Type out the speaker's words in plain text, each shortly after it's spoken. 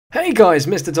Hey guys,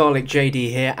 Mr. Dalek JD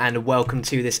here and welcome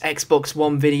to this Xbox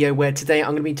One video where today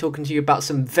I'm going to be talking to you about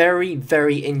some very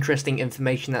interesting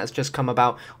information that has just come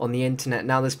about on the internet.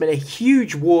 Now there's been a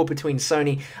huge war between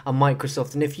Sony and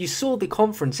Microsoft, and if you saw the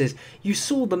conferences, you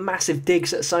saw the massive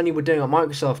digs that Sony were doing on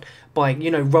Microsoft by,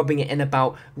 rubbing it in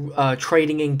about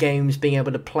trading in games, being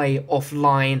able to play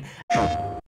offline.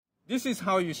 This is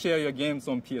how you share your games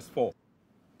on PS4.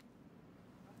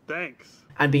 Thanks.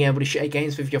 And being able to share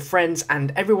games with your friends,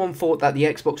 and everyone thought that the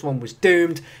Xbox One was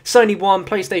doomed. Sony won,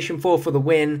 PlayStation 4 for the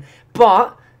win.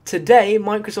 But today,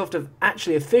 Microsoft have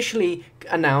actually officially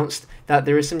announced that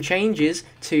there is some changes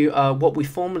to what we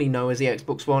formerly know as the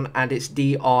Xbox One and its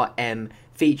DRM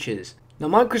features. Now,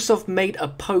 Microsoft made a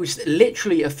post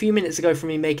literally a few minutes ago from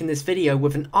me making this video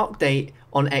with an update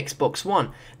on Xbox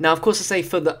One. Now, of course, I say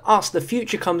for us, the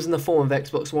future comes in the form of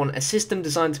Xbox One, a system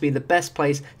designed to be the best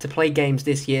place to play games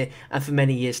this year and for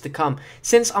many years to come.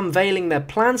 Since unveiling their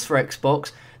plans for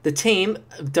Xbox, the team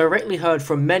directly heard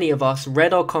from many of us,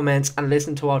 read our comments and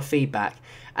listened to our feedback.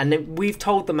 And we've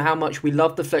told them how much we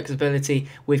love the flexibility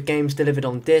with games delivered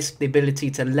on disc. The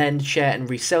ability to lend, share and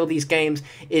resell these games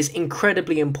is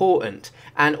incredibly important,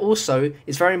 and also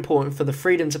is very important for the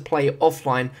freedom to play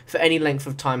offline for any length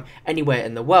of time anywhere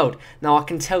in the world. Now, I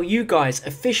can tell you guys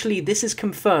officially this is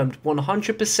confirmed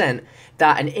 100%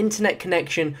 that an internet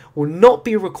connection will not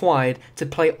be required to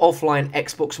play offline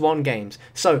Xbox One games.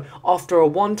 So after a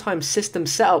one-time system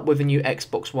setup with a new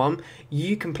Xbox One,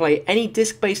 you can play any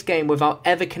disc-based game without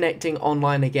ever connecting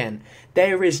online again.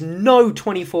 There is no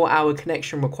 24-hour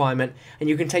connection requirement, and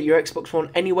you can take your Xbox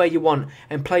One anywhere you want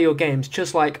and play your games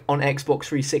just like on Xbox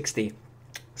 360.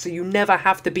 So you never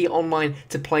have to be online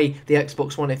to play the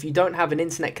Xbox One if you don't have an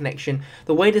internet connection.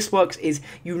 The way this works is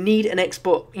you need an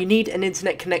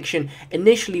internet connection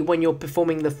initially when you're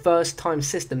performing the first time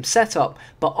system setup,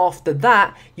 but after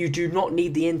that you do not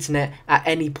need the internet at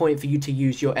any point for you to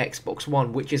use your Xbox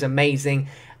One, which is amazing.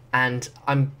 And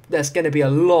there's going to be a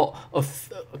lot of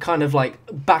kind of like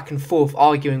back and forth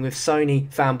arguing with Sony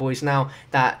fanboys now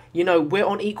that, we're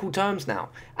on equal terms now.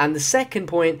 And the second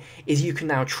point is you can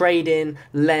now trade in,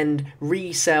 lend,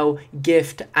 resell,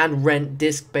 gift and rent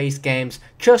disc-based games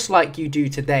just like you do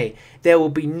today. There will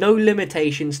be no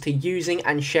limitations to using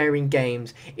and sharing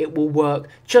games. It will work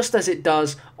just as it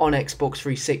does on Xbox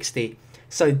 360.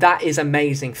 So that is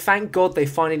amazing. Thank God they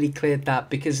finally cleared that,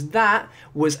 because that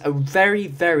was a very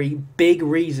big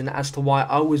reason as to why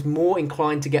I was more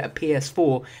inclined to get a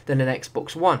PS4 than an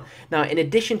Xbox One. Now, in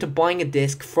addition to buying a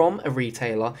disc from a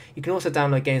retailer, you can also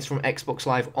download games from Xbox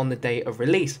Live on the day of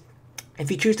release. If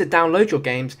you choose to download your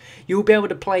games, you'll be able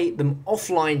to play them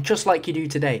offline just like you do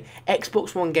today.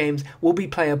 Xbox One games will be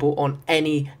playable on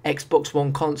any Xbox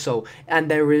One console,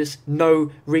 and there is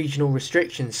no regional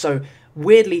restrictions. So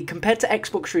weirdly, compared to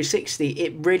Xbox 360,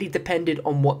 it really depended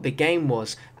on what the game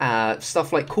was.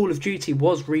 Stuff like Call of Duty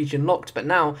was region locked, but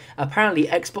now apparently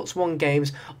Xbox One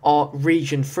games are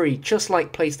region free, just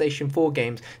like PlayStation 4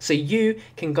 games. So you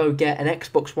can go get an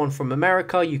Xbox One from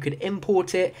America, you can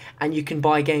import it, and you can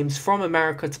buy games from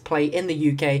America to play in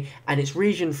the UK, and it's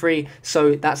region free,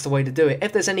 so that's the way to do it.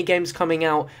 If there's any games coming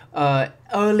out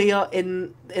earlier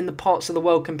in the parts of the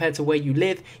world compared to where you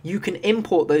live, you can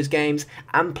import those games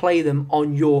and play them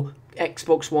on your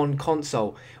Xbox One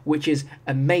console, which is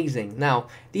amazing. Now,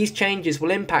 these changes will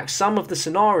impact some of the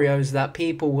scenarios that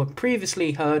people have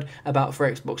previously heard about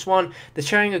for Xbox One. The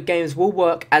sharing of games will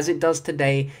work as it does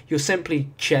today. You'll simply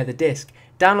share the disc.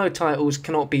 Download titles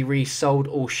cannot be resold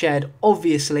or shared,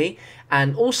 obviously,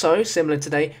 and also, similar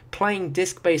today, playing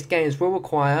disc-based games will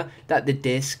require that the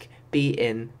disc be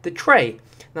in the tray.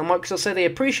 Now, Microsoft say they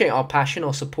appreciate our passion,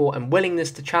 our support and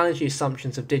willingness to challenge the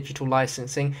assumptions of digital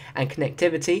licensing and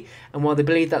connectivity, and while they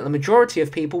believe that the majority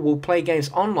of people will play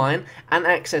games online and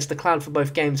access the cloud for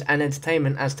both games and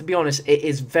entertainment, as to be honest, it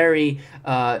is very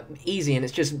easy and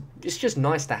it's just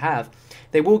nice to have.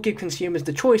 They will give consumers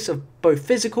the choice of both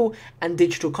physical and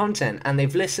digital content, and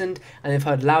they've listened and they've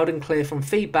heard loud and clear from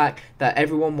feedback that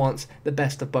everyone wants the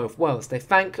best of both worlds. They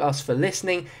thank us for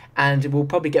listening, and we'll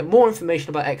probably get more information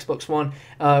about Xbox One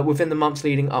within the months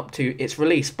leading up to its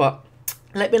release. But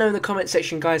let me know in the comment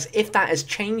section, guys, if that has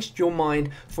changed your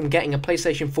mind from getting a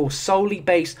PlayStation 4 solely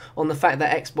based on the fact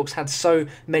that Xbox had so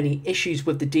many issues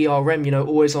with the DRM,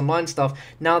 always online stuff.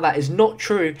 Now that is not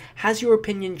true. Has your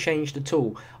opinion changed at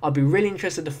all? I'll be really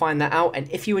interested to find that out. And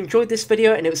if you enjoyed this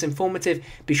video and it was informative,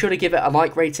 be sure to give it a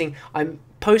like rating. I'm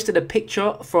posted a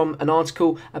picture from an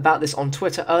article about this on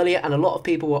Twitter earlier, and a lot of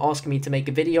people were asking me to make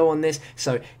a video on this,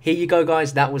 so here you go,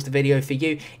 guys. That was the video for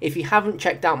you. If you haven't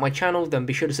checked out my channel, then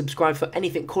be sure to subscribe for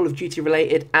anything Call of Duty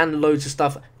related and loads of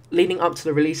stuff leading up to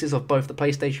the releases of both the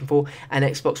PlayStation 4 and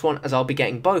Xbox One, as I'll be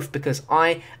getting both because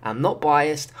I am not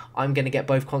biased. I'm going to get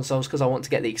both consoles because I want to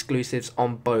get the exclusives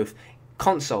on both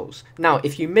consoles. Now,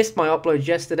 if you missed my upload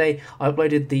yesterday, I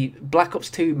uploaded the Black Ops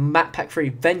 2 Map Pack 3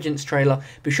 Vengeance trailer.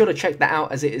 Be sure to check that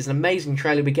out as it is an amazing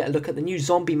trailer. We get a look at the new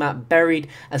zombie map Buried,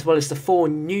 as well as the 4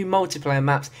 new multiplayer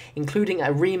maps, including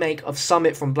a remake of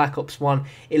Summit from Black Ops 1.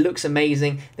 It looks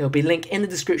amazing. There will be a link in the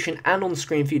description and on the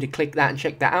screen for you to click that and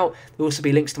check that out. There will also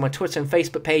be links to my Twitter and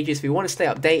Facebook pages. If you want to stay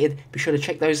updated, be sure to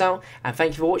check those out. And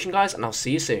thank you for watching, guys, and I'll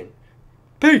see you soon.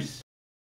 Peace!